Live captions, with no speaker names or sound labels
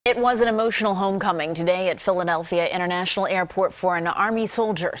It was an emotional homecoming today at Philadelphia International Airport for an Army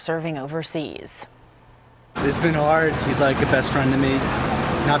soldier serving overseas. It's been hard. He's like a best friend to me.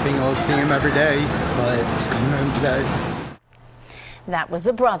 Not being able to see him every day, but he's coming home today. That was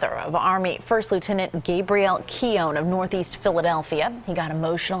the brother of Army First Lieutenant Gabriel Keown of Northeast Philadelphia. He got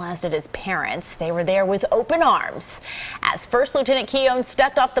emotional, as did his parents. They were there with open arms as First Lieutenant Keown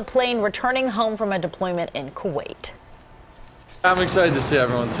stepped off the plane returning home from a deployment in Kuwait. I'm excited to see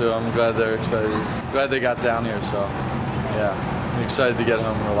everyone too. I'm glad they're excited. Glad they got down here, so yeah, I'm excited to get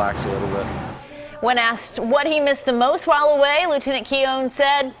home and relax a little bit. When asked what he missed the most while away, Lieutenant Keown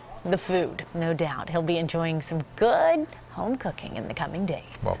said the food. No doubt he'll be enjoying some good home cooking in the coming days.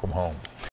 Welcome home.